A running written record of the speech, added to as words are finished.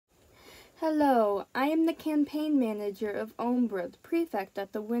Hello, I am the campaign manager of Ombra, the prefect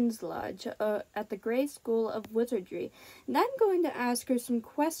at the Winds Lodge at the Grey School of Wizardry, and I'm going to ask her some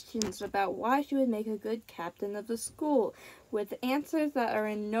questions about why she would make a good captain of the school, with answers that are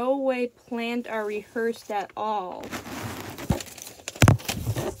in no way planned or rehearsed at all.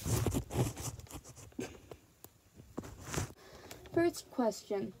 First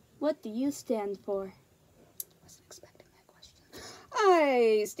question, what do you stand for?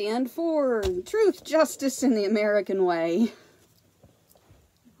 I stand for truth, justice, and the American way.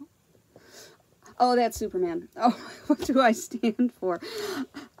 Oh, that's Superman. Oh, what do I stand for?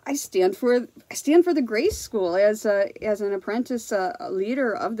 I stand for the Grace School as an apprentice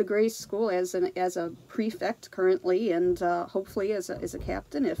leader of the Grace School, as a prefect currently, and hopefully as a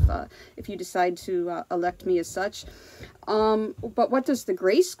captain if you decide to elect me as such. But what does the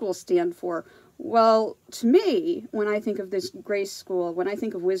Grace School stand for? Well, to me, when I think of this Grace School, when I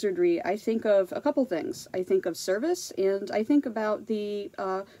think of Wizardry, I think of a couple things. I think of service, and I think about the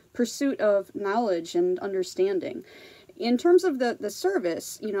pursuit of knowledge and understanding. In terms of the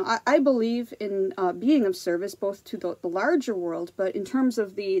service, you know, I believe in being of service both to the larger world, but in terms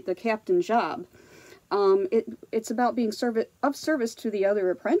of the captain job, it's about being of service to the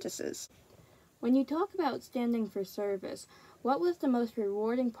other apprentices. When you talk about standing for service, what was the most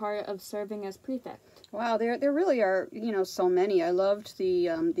rewarding part of serving as prefect? Wow, there really are, you know, so many. I loved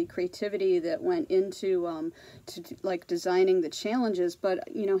the creativity that went into like designing the challenges,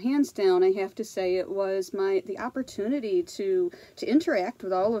 but you know, hands down, I have to say it was the opportunity to interact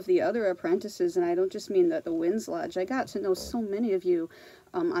with all of the other apprentices, and I don't just mean the Winds Lodge. I got to know so many of you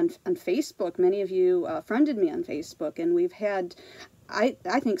on Facebook. Many of you friended me on Facebook, and we've had, I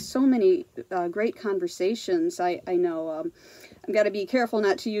think, so many great conversations. I know I've got to be careful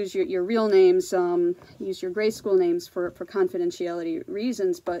not to use your real names, use your Grey School names for confidentiality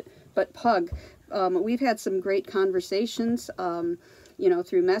reasons, but Pug, we've had some great conversations, you know,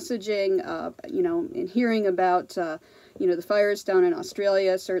 through messaging, you know, and hearing about, you know, the fires down in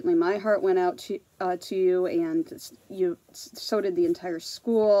Australia. Certainly my heart went out to you, and so did the entire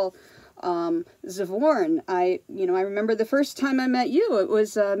school. Zavorn, I remember the first time I met you, it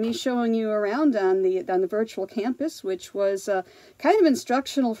was me showing you around on the virtual campus, which was kind of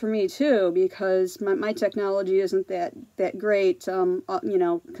instructional for me too, because my technology isn't that great, you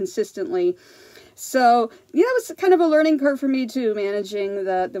know, consistently. So yeah, it was kind of a learning curve for me too, managing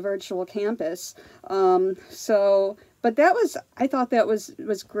the virtual campus. But I thought that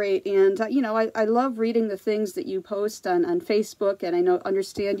was great, and you know, I love reading the things that you post on Facebook, and I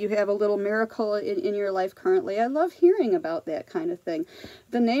understand you have a little miracle in your life currently. I love hearing about that kind of thing.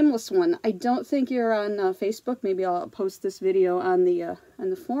 The Nameless One, I don't think you're on Facebook. Maybe I'll post this video on the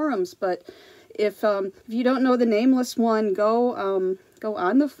forums. But if you don't know the Nameless One, go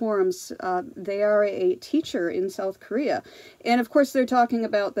on the forums. They are a teacher in South Korea, and of course they're talking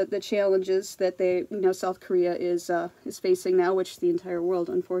about the challenges that South Korea is facing now, which the entire world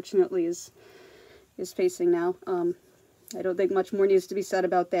unfortunately is facing now. I don't think much more needs to be said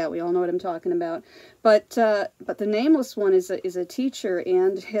about that. We all know what I'm talking about. But the Nameless One is a teacher,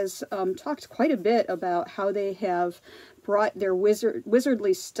 and has talked quite a bit about how they have brought their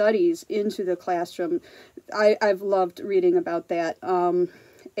wizardly studies into the classroom. I've loved reading about that.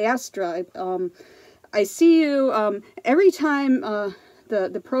 Astra, I see you every time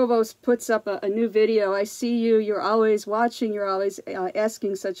the provost puts up a new video. I see you. You're always watching. You're always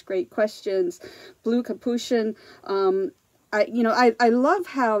asking such great questions. Blue Capuchin. I love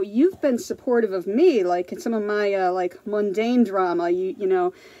how you've been supportive of me, like in some of my like mundane drama.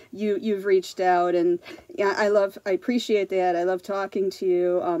 You've reached out, and yeah, I appreciate that. I love talking to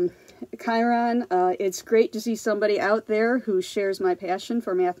you. Chiron, it's great to see somebody out there who shares my passion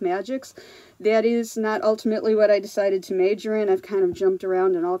for mathematics. That is not ultimately what I decided to major in. I've kind of jumped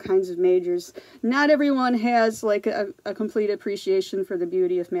around in all kinds of majors. Not everyone has like a complete appreciation for the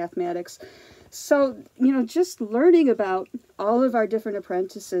beauty of mathematics. So, you know, just learning about all of our different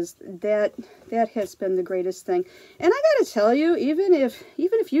apprentices, that has been the greatest thing. And I gotta tell you, even if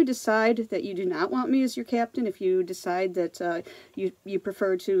you decide that you do not want me as your captain, if you decide that you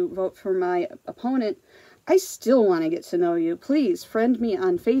prefer to vote for my opponent, I still want to get to know you. Please friend me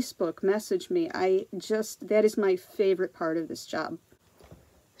on Facebook, message me. That is my favorite part of this job.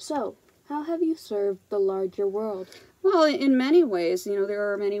 So, how have you served the larger world? Well, in many ways, you know,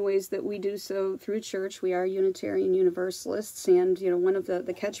 there are many ways that we do so through church. We are Unitarian Universalists, and, you know, one of the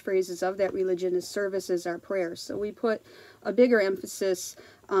catchphrases of that religion is service is our prayer. So we put a bigger emphasis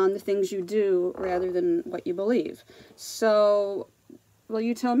on the things you do rather than what you believe. So, well,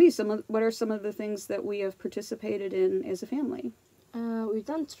 you tell me, what are some of the things that we have participated in as a family? We've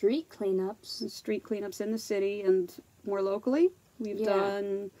done street cleanups. Street cleanups in the city and more locally. We've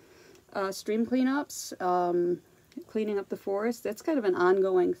done stream cleanups, cleaning up the forest. That's kind of an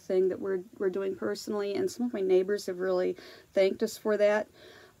ongoing thing that we're doing personally, and some of my neighbors have really thanked us for that.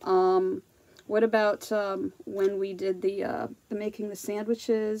 What about when we did the making the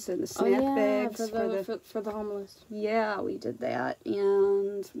sandwiches and the snack bags for the homeless? Yeah, we did that.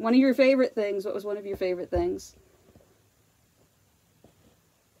 And one of your favorite things, what was one of your favorite things?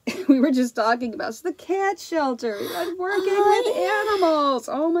 We were just talking about the cat shelter. Working with animals.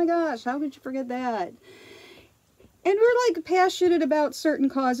 Oh my gosh, how could you forget that? And we're like passionate about certain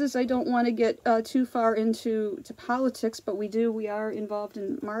causes. I don't want to get too far into politics, but we are involved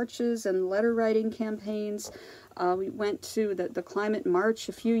in marches and letter writing campaigns. We went to the climate march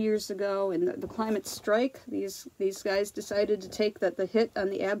a few years ago, and the climate strike. These guys decided to take the hit on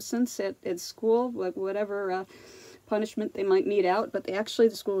the absence at school, like whatever punishment they might mete out. But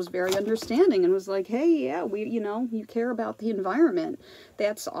the school was very understanding and was like, hey, yeah, you care about the environment.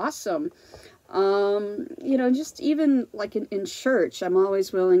 That's awesome. Just even like in church, I'm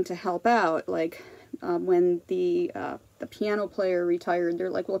always willing to help out. Like when the piano player retired, they're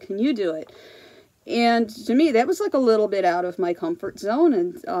like, well, can you do it? And to me, that was like a little bit out of my comfort zone.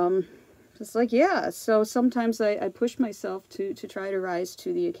 And it's like, yeah. So sometimes I push myself to try to rise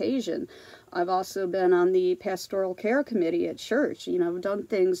to the occasion. I've also been on the pastoral care committee at church. I've done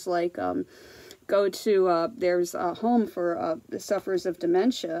things like go to there's a home for the sufferers of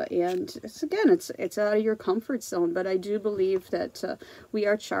dementia, and it's out of your comfort zone, but I do believe that we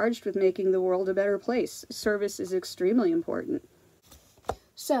are charged with making the world a better place. Service is extremely important.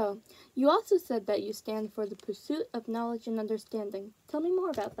 So, you also said that you stand for the pursuit of knowledge and understanding. Tell me more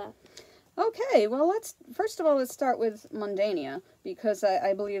about that. Okay, well, let's start with mundania, because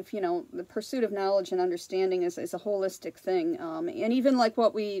I believe, the pursuit of knowledge and understanding is a holistic thing. And even like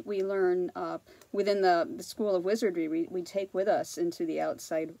what we learn within the School of Wizardry, we take with us into the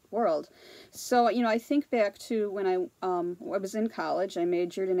outside world. So, I think back to when I was in college. I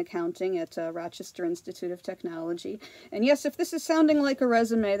majored in accounting at Rochester Institute of Technology. And yes, if this is sounding like a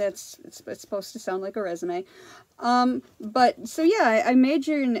resume, it's supposed to sound like a resume. But so yeah, I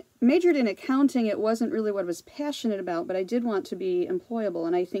majored in accounting. It wasn't really what I was passionate about, but I did want to be employable,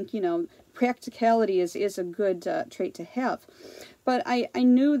 and I think, practicality is a good trait to have. But I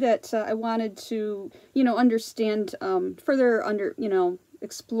knew that I wanted to, understand further,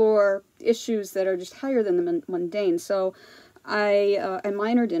 explore issues that are just higher than the mundane. So I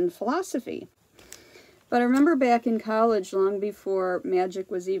minored in philosophy. But I remember back in college, long before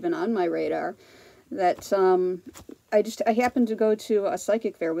magic was even on my radar, that I happened to go to a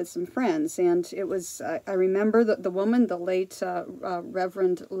psychic fair with some friends, and it was, I remember the woman, the late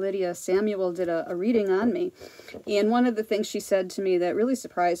Reverend Lydia Samuel, did a reading on me, and one of the things she said to me that really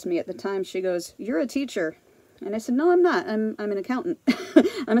surprised me at the time, she goes, "You're a teacher." And I said, "No, I'm not. I'm an accountant.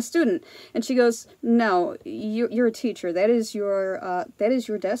 I'm a student." And she goes, "No, you're a teacher. That is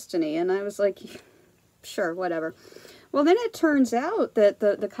your destiny." And I was like, "Sure, whatever." Well, then it turns out that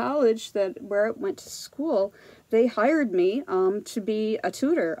the college where I went to school, they hired me to be a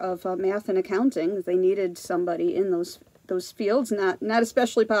tutor of math and accounting. They needed somebody in those fields, not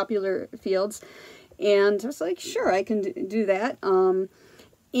especially popular fields. And I was like, sure, I can do that.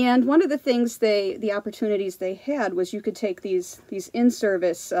 And one of the things the opportunities they had was you could take these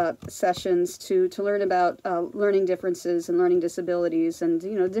in-service sessions to learn about learning differences and learning disabilities, and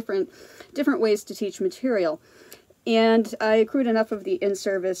different ways to teach material. And I accrued enough of the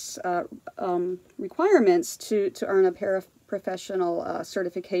in-service requirements to earn a paraprofessional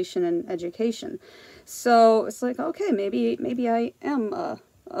certification in education. So it's like, okay, maybe I am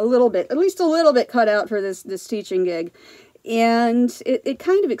at least a little bit cut out for this teaching gig. And it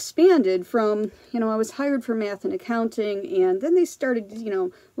kind of expanded from, I was hired for math and accounting, and then they started,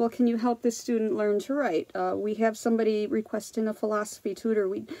 well, can you help this student learn to write? We have somebody requesting a philosophy tutor.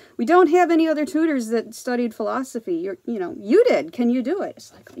 We don't have any other tutors that studied philosophy. You did. Can you do it?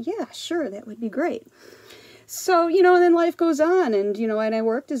 It's like, yeah, sure, that would be great. So, and then life goes on, and, and I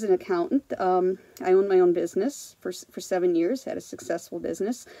worked as an accountant. I owned my own business for 7 years, had a successful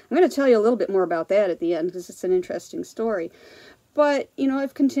business. I'm going to tell you a little bit more about that at the end, because it's an interesting story. But,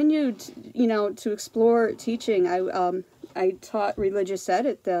 I've continued, to explore teaching. I taught religious ed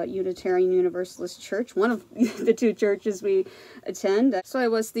at the Unitarian Universalist Church, one of the two churches we attend. So I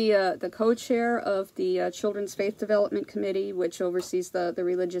was the co-chair of the Children's Faith Development Committee, which oversees the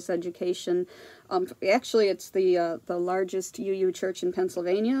religious education. Actually, it's the largest UU church in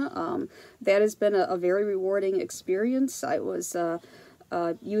Pennsylvania. That has been a very rewarding experience. I was a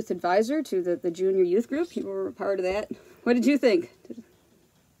youth advisor to the junior youth group. People were a part of that What did you think?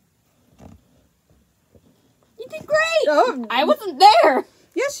 You did great! Oh, I wasn't there!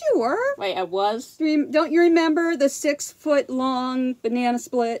 yes, you were. Wait, I was? Don't you remember the 6-foot-long banana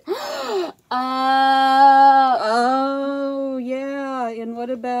split? Oh, yeah. And what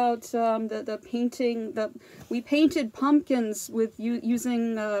about the painting? We painted pumpkins with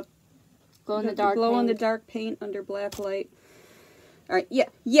using glow-in-the-dark paint under black light. All right,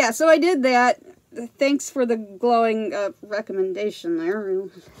 yeah. So I did that. Thanks for the glowing recommendation there.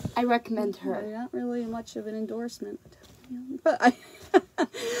 I recommend her. Not really much of an endorsement, but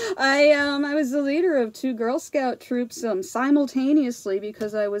I was the leader of 2 Girl Scout troops simultaneously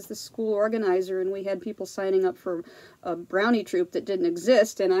because I was the school organizer and we had people signing up for a brownie troop that didn't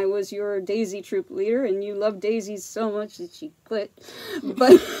exist, and I was your Daisy troop leader, and you loved daisies so much that she quit.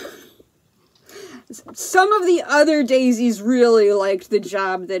 But some of the other daisies really liked the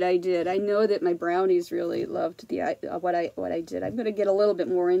job that I did. I know that my brownies really loved what I did. I'm going to get a little bit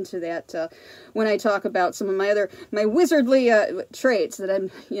more into that when I talk about some of my wizardly traits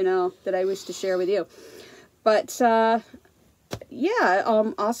that that I wish to share with you. But yeah,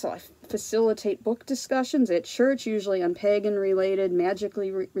 also I facilitate book discussions at church, usually on pagan-related,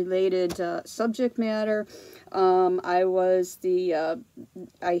 magically related subject matter. I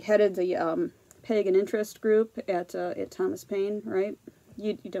headed the pagan interest group at Thomas Paine, right?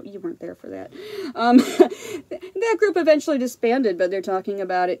 You weren't there for that. That group eventually disbanded, but they're talking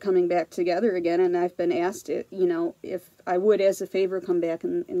about it coming back together again, and I've been asked if I would, as a favor, come back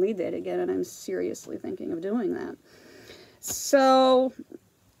and lead that again, and I'm seriously thinking of doing that. So,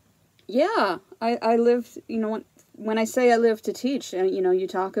 yeah, I live, when I say I live to teach, you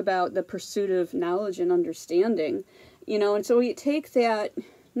talk about the pursuit of knowledge and understanding, and so we take that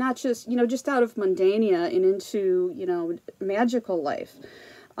not just, just out of mundania and into, magical life.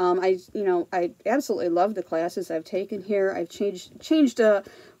 I absolutely love the classes I've taken here. I've changed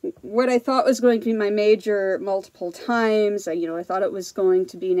what I thought was going to be my major multiple times. I thought it was going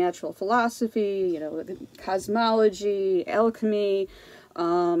to be natural philosophy, cosmology, alchemy,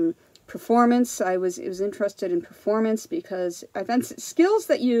 performance. I was interested in performance because I found skills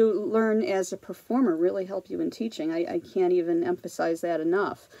that you learn as a performer really help you in teaching. I can't even emphasize that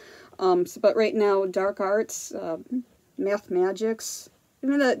enough. But right now, dark arts, math magics,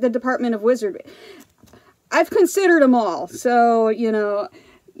 even the Department of Wizardry. I've considered them all. So, I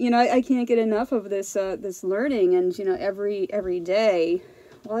can't get enough of this learning, and every day.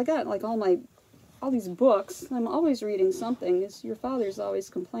 Well, I got like all these books. I'm always reading something. Your father's always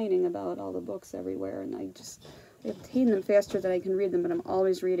complaining about all the books everywhere, and I obtain them faster than I can read them, but I'm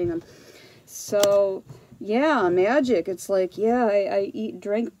always reading them. So, yeah, magic. It's like, yeah, I eat,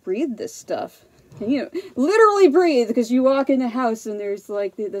 drink, breathe this stuff. And, literally breathe, because you walk in the house and there's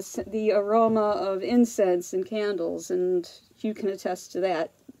like the aroma of incense and candles, and you can attest to that.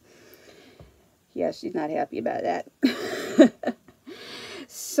 Yeah, she's not happy about that.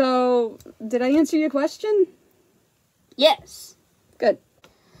 So, did I answer your question? Yes. Good.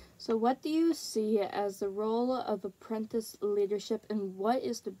 So what do you see as the role of apprentice leadership, and what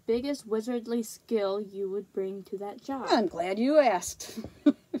is the biggest wizardly skill you would bring to that job? I'm glad you asked.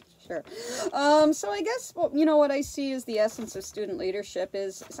 Sure. So I guess, what I see as the essence of student leadership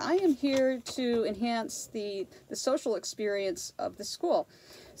is I am here to enhance the social experience of the school.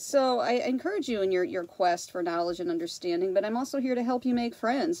 So I encourage you in your quest for knowledge and understanding, but I'm also here to help you make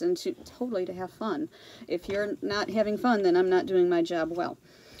friends and to have fun. If you're not having fun, then I'm not doing my job well.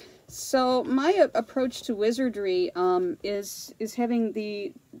 So my approach to wizardry is having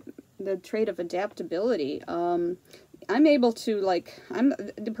the trait of adaptability. I'm able to, I'm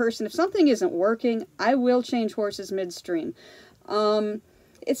the person, if something isn't working, I will change horses midstream.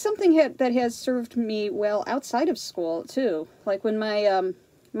 It's something that has served me well outside of school, too. Like when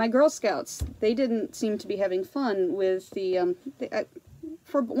my Girl Scouts, they didn't seem to be having fun with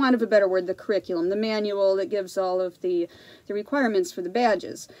for want of a better word, the curriculum, the manual that gives all of the requirements for the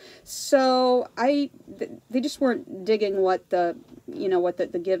badges. So they just weren't digging what the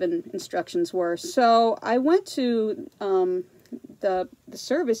given instructions were. So I went to the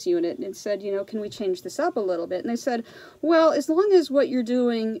service unit and said, can we change this up a little bit? And they said, well, as long as what you're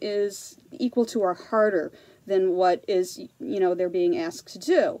doing is equal to or harder than what is, they're being asked to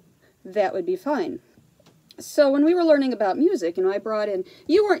do, that would be fine. So when we were learning about music, I brought in,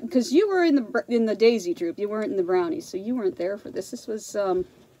 you weren't, because you were in the Daisy troop, you weren't in the Brownies, so you weren't there for this. This was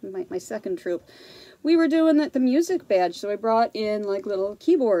my second troop. We were doing the music badge, so I brought in little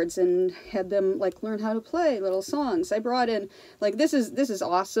keyboards and had them learn how to play little songs. I brought in this is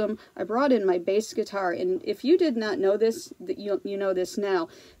awesome. I brought in my bass guitar, and if you did not know this, you know this now.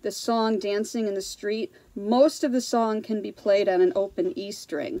 The song "Dancing in the Street" most of the song can be played on an open E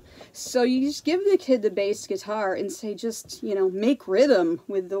string. So you just give the kid the bass guitar and say, just, you know, make rhythm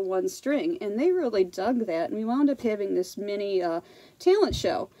with the one string. And they really dug that. And we wound up having this mini talent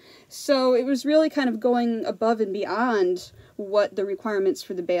show. So it was really kind of going above and beyond what the requirements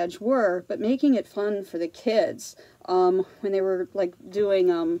for the badge were, but making it fun for the kids. When they were like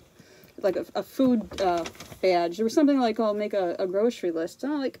doing like a food badge, there was something like, oh, make a grocery list.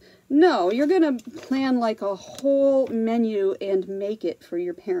 And I'm like, no, you're gonna plan like a whole menu and make it for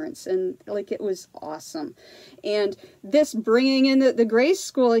your parents. And like, it was awesome. And this bringing in the Grace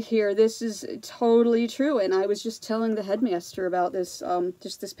School here, this is totally true. And I was just telling the headmaster about this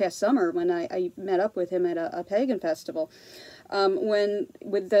just this past summer when I met up with him at a pagan festival. When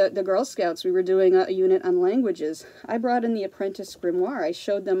with the Girl Scouts, we were doing a unit on languages. I brought in the apprentice grimoire. I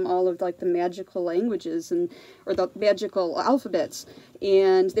showed them all of like the magical languages or the magical alphabets,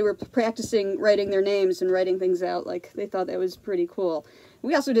 and they were practicing writing their names and writing things out. Like, they thought that was pretty cool.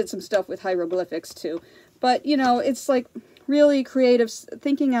 We also did some stuff with hieroglyphics too. But you know, it's like really creative,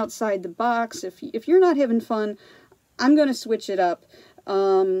 thinking outside the box. If you're not having fun, I'm going to switch it up.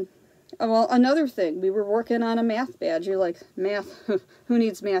 Well, another thing, we were working on a math badge. You're like, math? Who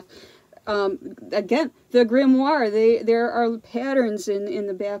needs math? Again, the grimoire, there are patterns in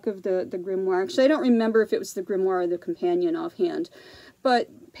the back of the grimoire. Actually, I don't remember if it was the grimoire or the companion offhand. But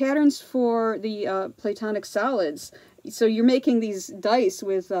patterns for the Platonic solids. So you're making these dice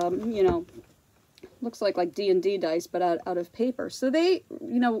with, you know, looks like D&D dice, but out of paper. So they,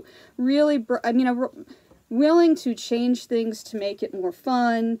 you know, really, I mean, willing to change things to make it more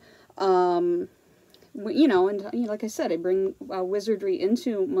fun. You know, and like I said, I bring wizardry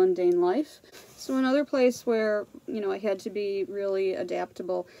into mundane life. So another place where, you know, I had to be really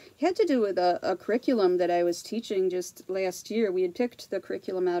adaptable had to do with a curriculum that I was teaching just last year. We had picked the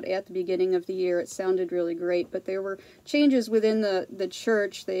curriculum out at the beginning of the year. It sounded really great, but there were changes within the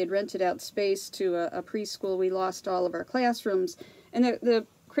church. They had rented out space to a preschool. We lost all of our classrooms, and the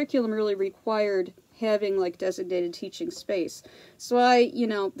curriculum really required having like designated teaching space. So you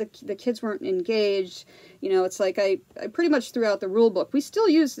know, the kids weren't engaged. You know, it's like I pretty much threw out the rule book. We still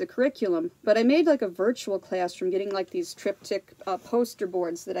use the curriculum, but I made like a virtual classroom, getting like these triptych poster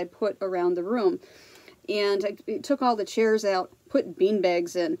boards that I put around the room. And I took all the chairs out, put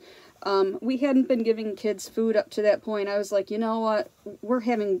beanbags in. We hadn't been giving kids food up to that point. I was like, you know what, we're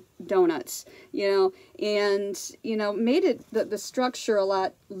having donuts, you know, and, you know, made it the structure a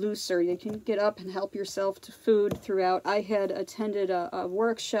lot looser. You can get up and help yourself to food throughout. I had attended a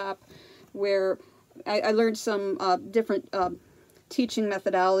workshop where I learned some different teaching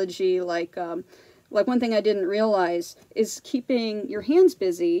methodology, like one thing I didn't realize is keeping your hands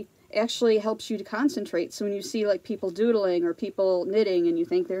busy actually helps you to concentrate. So when you see like people doodling or people knitting and you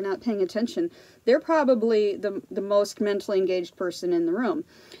think they're not paying attention, they're probably the most mentally engaged person in the room.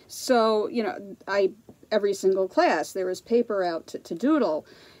 So, you know, every single class there was paper out to doodle.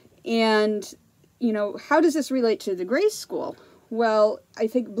 And, you know, how does this relate to the Grace School? Well, I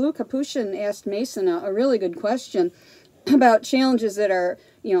think Blue Capuchin asked Mason a really good question about challenges that are,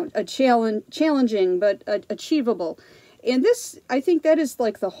 you know, challenging but achievable. And this, I think that is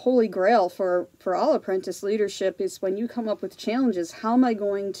like the holy grail for all apprentice leadership, is when you come up with challenges, how am I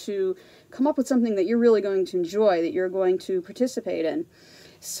going to come up with something that you're really going to enjoy, that you're going to participate in?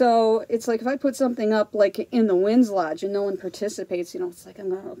 So it's like if I put something up like in the Winds Lodge and no one participates, you know, it's like, I'm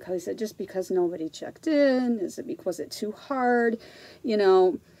going, okay, is it just because nobody checked in? Is it because it's too hard? You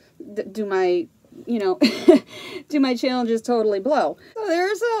know, do my challenges totally blow? So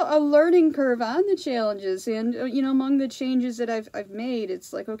there's a learning curve on the challenges, and you know, among the changes that I've made,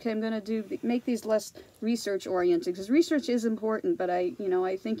 it's like, okay, I'm going to make these less research oriented, because research is important, but I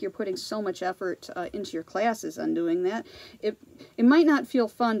think you're putting so much effort into your classes on doing that. It might not feel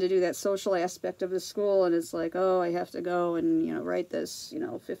fun to do that social aspect of the school, and it's like, oh, I have to go and, you know, write this, you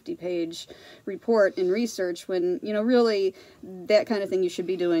know, 50-page report in research, when, you know, really that kind of thing you should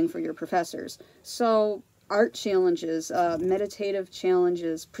be doing for your professors. So art challenges, meditative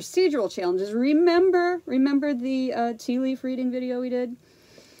challenges, procedural challenges. Remember the tea leaf reading video we did?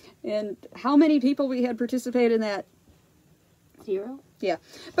 And how many people we had participate in that? 0? Yeah.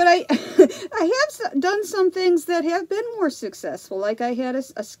 But I have done some things that have been more successful. Like I had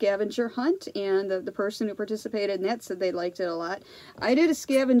a scavenger hunt, and the person who participated in that said they liked it a lot. I did a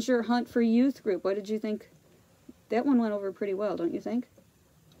scavenger hunt for youth group. What did you think? That one went over pretty well, don't you think?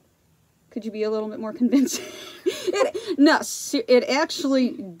 Could you be a little bit more convincing? It actually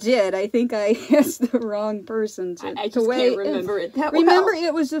did. I think I asked the wrong person to I just weigh. Can't remember it that well. Remember,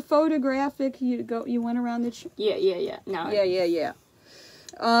 it was a photographic. You went around the. Yeah. No. Yeah.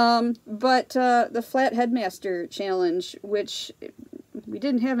 But the Flat Headmaster Challenge, which we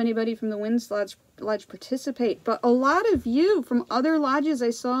didn't have anybody from the Winds Lodge participate, but a lot of you from other lodges I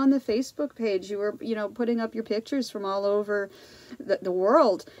saw on the Facebook page, you were, putting up your pictures from all over the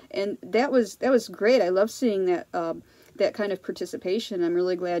world, and that was great. I love seeing that that kind of participation. I'm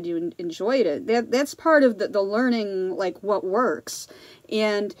really glad you enjoyed it. That's part of the learning, like what works,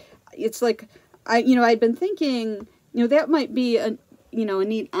 and it's like I'd been thinking, that might be a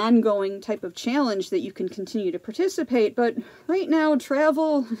neat ongoing type of challenge that you can continue to participate. But right now,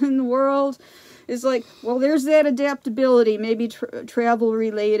 travel in the world is like, well, there's that adaptability. Maybe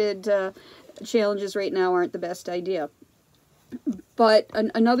travel-related challenges right now aren't the best idea. But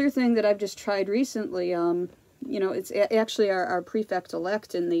another thing that I've just tried recently, it's actually our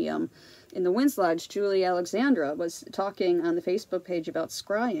prefect-elect in the Winds Lodge, Julie Alexandra, was talking on the Facebook page about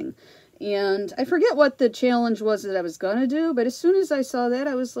scrying. And I forget what the challenge was that I was going to do, but as soon as I saw that,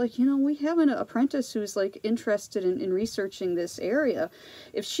 I was like, we have an apprentice who's, like, interested in researching this area.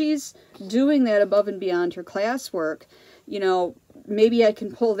 If she's doing that above and beyond her classwork, maybe I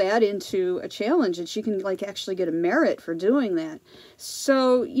can pull that into a challenge, and she can, like, actually get a merit for doing that.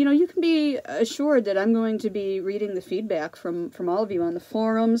 So, you can be assured that I'm going to be reading the feedback from all of you on the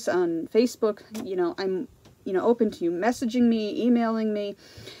forums, on Facebook. I'm, open to you messaging me, emailing me.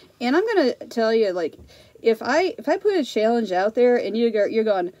 And I'm going to tell you, like, if I put a challenge out there and you're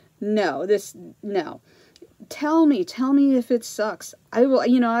going, no, tell me if it sucks. I will,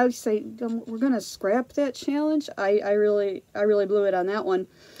 I would say, we're going to scrap that challenge. I really blew it on that one.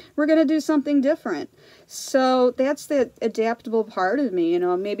 We're going to do something different. So that's the adaptable part of me,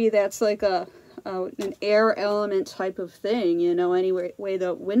 maybe that's like an air element type of thing, any way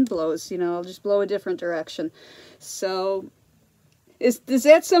the wind blows, I'll just blow a different direction. So does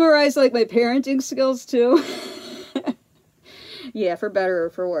that summarize, like, my parenting skills, too? Yeah, for better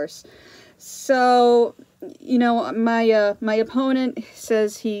or for worse. So, my opponent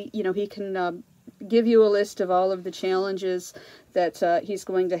says he can give you a list of all of the challenges that he's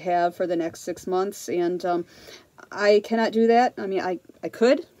going to have for the next 6 months, and I cannot do that. I mean, I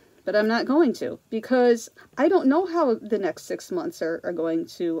could, but I'm not going to, because I don't know how the next 6 months are going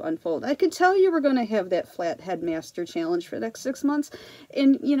to unfold. I could tell you we're going to have that Flat Headmaster Challenge for the next 6 months,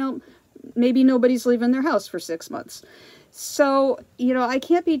 and, maybe nobody's leaving their house for 6 months. So, I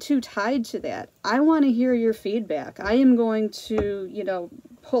can't be too tied to that. I want to hear your feedback. I am going to,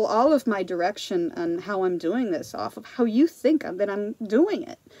 pull all of my direction on how I'm doing this off of how you think that I'm doing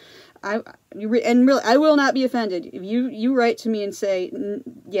it. I will not be offended if you write to me and say,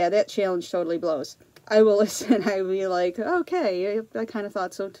 yeah, that challenge totally blows. I will listen. I will be like, okay, I kind of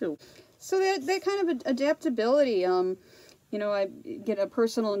thought so too. So that kind of adaptability, I get a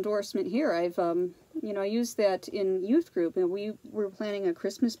personal endorsement here. I've, I used that in youth group, and we were planning a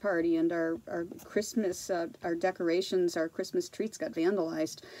Christmas party, and our Christmas, our decorations, our Christmas treats got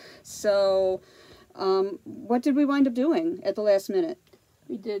vandalized. So, what did we wind up doing at the last minute?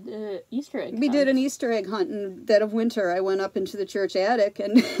 We did an Easter egg hunt. We did an Easter egg hunt in the dead of winter. I went up into the church attic,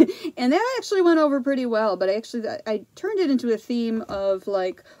 and and that actually went over pretty well. But I turned it into a theme of,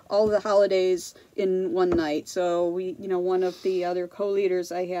 like, all the holidays in one night. So we, one of the other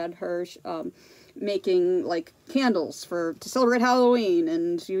co-leaders, I had her making, like, candles to celebrate Halloween,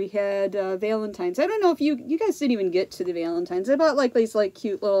 and we had Valentine's. I don't know if you guys didn't even get to the Valentine's. I bought, like, these, like,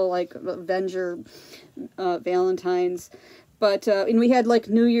 cute little, like, Avenger Valentines. But, and we had, like,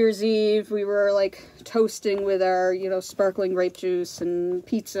 New Year's Eve, we were, like, toasting with our, sparkling grape juice and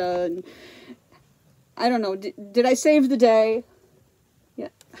pizza, and I don't know, did I save the day? Yeah.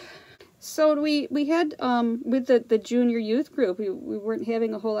 So we had, with the junior youth group, we weren't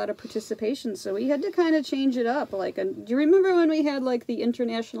having a whole lot of participation, so we had to kind of change it up. Like, do you remember when we had, like, the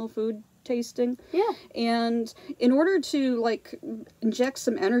international food tasting? Yeah. And in order to, like, inject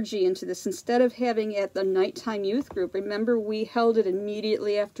some energy into this, instead of having it at the nighttime youth group, remember we held it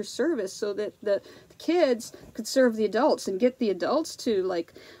immediately after service so that the kids could serve the adults and get the adults to,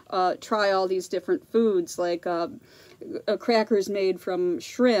 like, try all these different foods, like crackers made from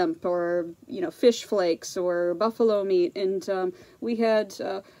shrimp, or, fish flakes, or buffalo meat. And we had,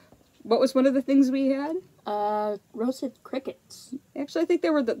 what was one of the things we had? Roasted crickets. Actually, I think they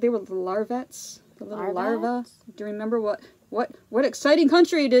were the larvettes, the little larvae. Do you remember what exciting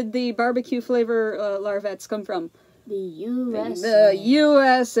country did the barbecue flavor larvettes come from? The USA. The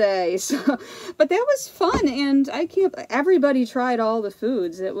USA. So, but that was fun, and everybody tried all the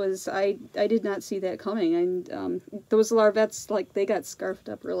foods. It was, I did not see that coming, and those larvettes, like, they got scarfed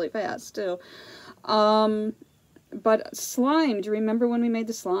up really fast too. But slime, do you remember when we made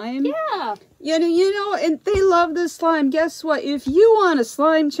the slime? Yeah. You know, and they love the slime. Guess what? If you want a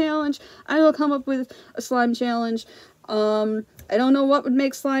slime challenge, I will come up with a slime challenge. I don't know what would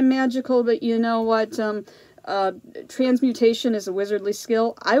make slime magical, but you know what? Transmutation is a wizardly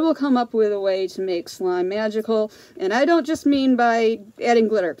skill. I will come up with a way to make slime magical, and I don't just mean by adding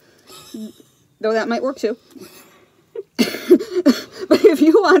glitter, though that might work too. But if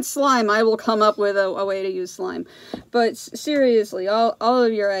you want slime, I will come up with a way to use slime. But seriously, all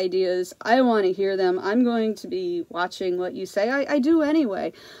of your ideas, I want to hear them. I'm going to be watching what you say. I do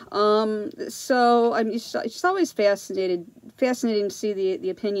anyway. So I'm just always fascinating to see the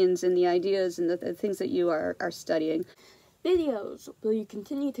opinions and the ideas and the things that you are studying. Videos. Will you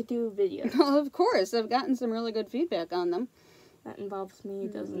continue to do videos? Well, of course. I've gotten some really good feedback on them. That involves me,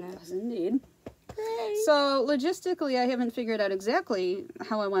 doesn't it? It does indeed. Great. So logistically, I haven't figured out exactly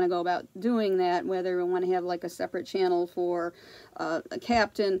how I want to go about doing that, whether I want to have like a separate channel for a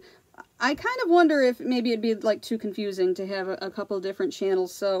captain. I kind of wonder if maybe it'd be like too confusing to have a couple different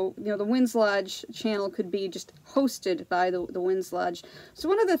channels. So, you know, the Winds Lodge channel could be just hosted by the Winds Lodge. So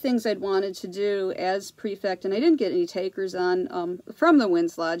one of the things I'd wanted to do as prefect, and I didn't get any takers on from the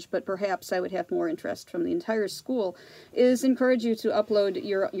Winds Lodge, but perhaps I would have more interest from the entire school, is encourage you to upload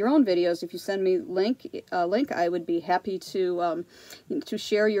your own videos. If you send me a link, I would be happy to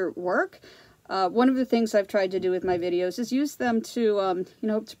share your work. One of the things I've tried to do with my videos is use them to,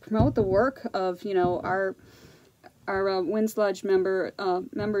 to promote the work of, our Winds Lodge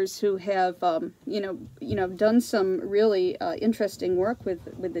members who have, done some really interesting work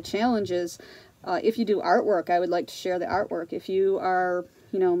with the challenges. If you do artwork, I would like to share the artwork. If you are,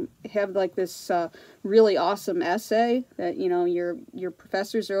 have like this really awesome essay that, your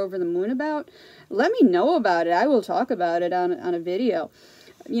professors are over the moon about, let me know about it. I will talk about it on a video.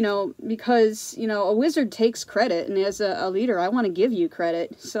 Because, a wizard takes credit, and as a leader, I want to give you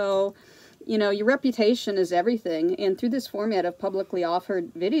credit. So, your reputation is everything, and through this format of publicly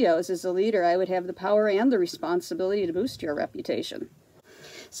offered videos, as a leader, I would have the power and the responsibility to boost your reputation.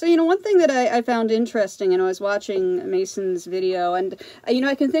 So, one thing that I found interesting, I was watching Mason's video, and,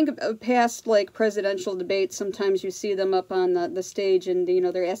 I can think of past, like, presidential debates. Sometimes you see them up on the stage, and,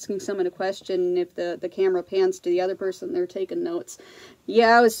 they're asking someone a question, and if the camera pans to the other person, they're taking notes.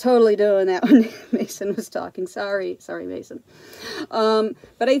 Yeah, I was totally doing that when Mason was talking. Sorry, Mason. But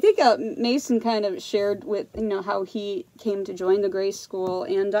I think Mason kind of shared with, how he came to join the Grace School,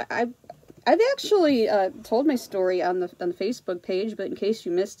 and I've actually told my story on the Facebook page, but in case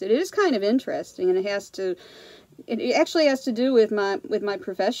you missed it, it is kind of interesting, and it actually has to do with my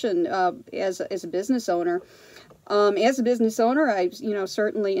profession as a business owner. As a business owner, I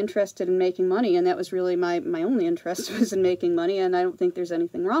certainly interested in making money, and that was really my only interest was in making money, and I don't think there's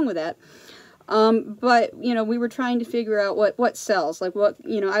anything wrong with that. But we were trying to figure out what sells, like what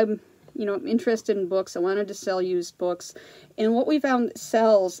I'm interested in books. I wanted to sell used books. And what we found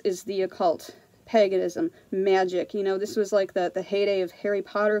sells is the occult, paganism, magic. This was like the heyday of Harry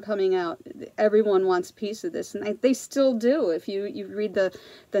Potter coming out. Everyone wants a piece of this, and they still do. If you read the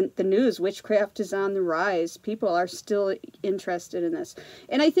news, witchcraft is on the rise. People are still interested in this.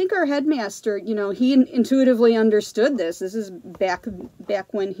 And I think our headmaster, he intuitively understood this. This is back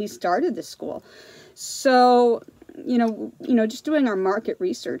when he started the school. So, just doing our market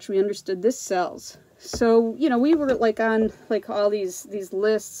research, we understood this sells. So, we were like on like all these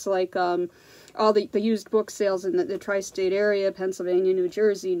lists, like all the used book sales in the tri-state area, Pennsylvania, New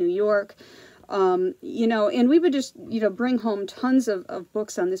Jersey, New York, and we would just, bring home tons of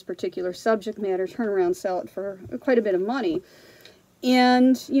books on this particular subject matter, turn around, sell it for quite a bit of money.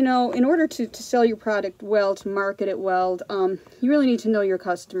 And, in order to sell your product well, to market it well, you really need to know your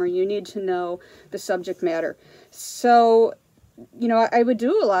customer. You need to know the subject matter. So, I would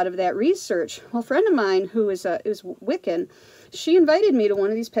do a lot of that research. Well, a friend of mine who is Wiccan, she invited me to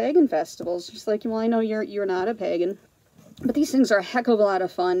one of these pagan festivals. She's like, well, I know you're not a pagan, but these things are a heck of a lot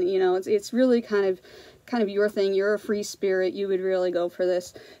of fun. It's really kind of your thing. You're a free spirit. You would really go for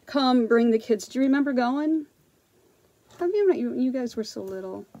this. Come, bring the kids. Do you remember going? You guys were so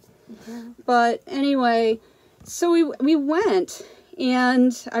little. Yeah. But anyway, so we went,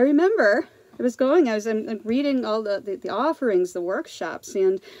 and I remember I was going. I'm reading all the offerings, the workshops,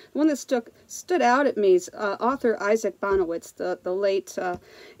 and the one that stood out at me is author Isaac Bonowitz, the late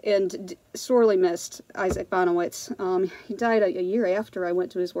and sorely missed Isaac Bonowitz. He died a year after I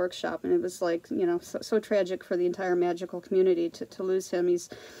went to his workshop, and it was like so tragic for the entire magical community to lose him. He's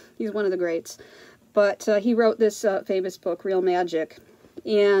one of the greats. But he wrote this famous book, Real Magic.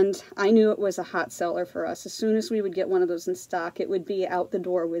 And I knew it was a hot seller for us. As soon as we would get one of those in stock, it would be out the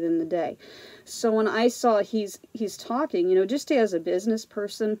door within the day. So when I saw he's talking, you know, just as a business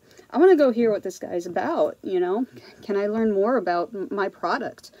person, I want to go hear what this guy's about, you know. Can I learn more about my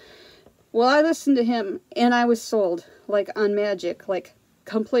product? Well, I listened to him, and I was sold, like on magic, like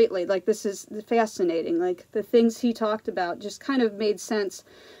completely. Like, this is fascinating. Like, the things he talked about just kind of made sense.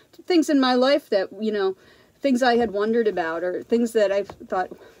 Things in my life that, you know, things I had wondered about, or things that I thought,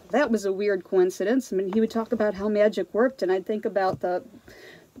 that was a weird coincidence. I mean, he would talk about how magic worked, and I'd think about the,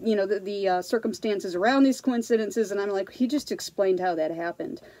 you know, the circumstances around these coincidences, and I'm like, he just explained how that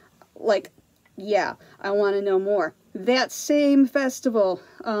happened. Like, yeah, I want to know more. That same festival,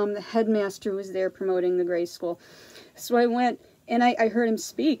 the headmaster was there promoting the Gray School. So I went, and I heard him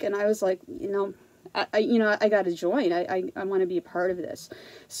speak, and I was like, you know, I got to join. I want to be a part of this.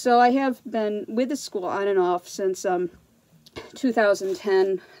 So I have been with the school on and off since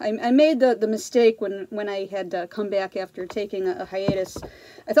 2010. I made the mistake when I had come back after taking a hiatus.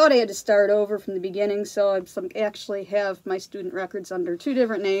 I thought I had to start over from the beginning, so I actually have my student records under 2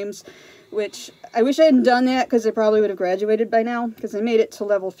 different names, which I wish I hadn't done that, because I probably would have graduated by now, because I made it to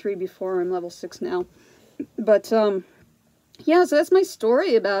level 3 before. I'm level 6 now. But yeah, so that's my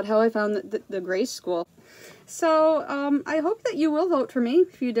story about how I found the Gray School. So I hope that you will vote for me.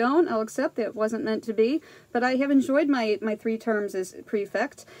 If you don't, I'll accept that it wasn't meant to be. But I have enjoyed my 3 terms as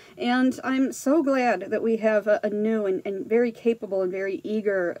prefect, and I'm so glad that we have a new and very capable and very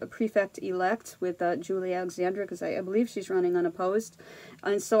eager prefect-elect with Julie Alexandra, because I believe she's running unopposed.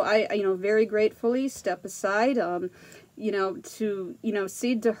 And so I you know, very gratefully step aside, you know, to, you know,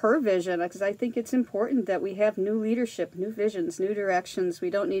 cede to her vision, because I think it's important that we have new leadership, new visions, new directions. We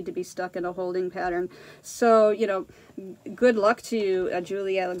don't need to be stuck in a holding pattern. So, you know, good luck to you,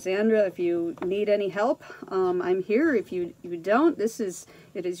 Julie Alexandra. If you need any help, I'm here. If you don't,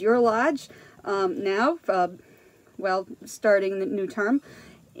 it is your lodge now, well, starting the new term.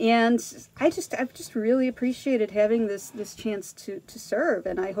 And I've just really appreciated having this chance to serve,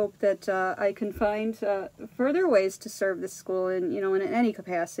 and I hope that I can find further ways to serve this school in, you know, in any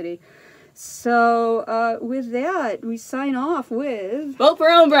capacity. So with that, we sign off with Vote for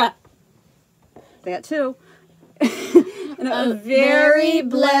Ombra! That too. And a very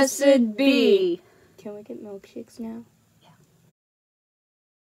blessed be. Can we get milkshakes now?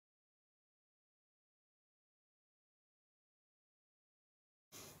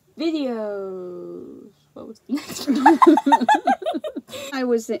 Videos. What was the next one? I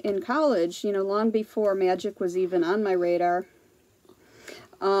was in college, you know, long before magic was even on my radar.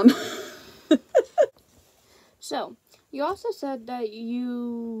 So, you also said that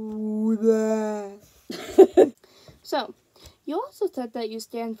you... So, you also said that you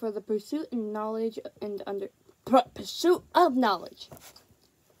stand for the pursuit and knowledge and pursuit of knowledge.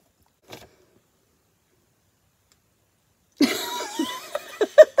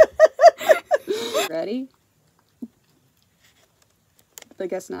 Ready? I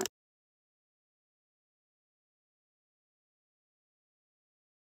guess not.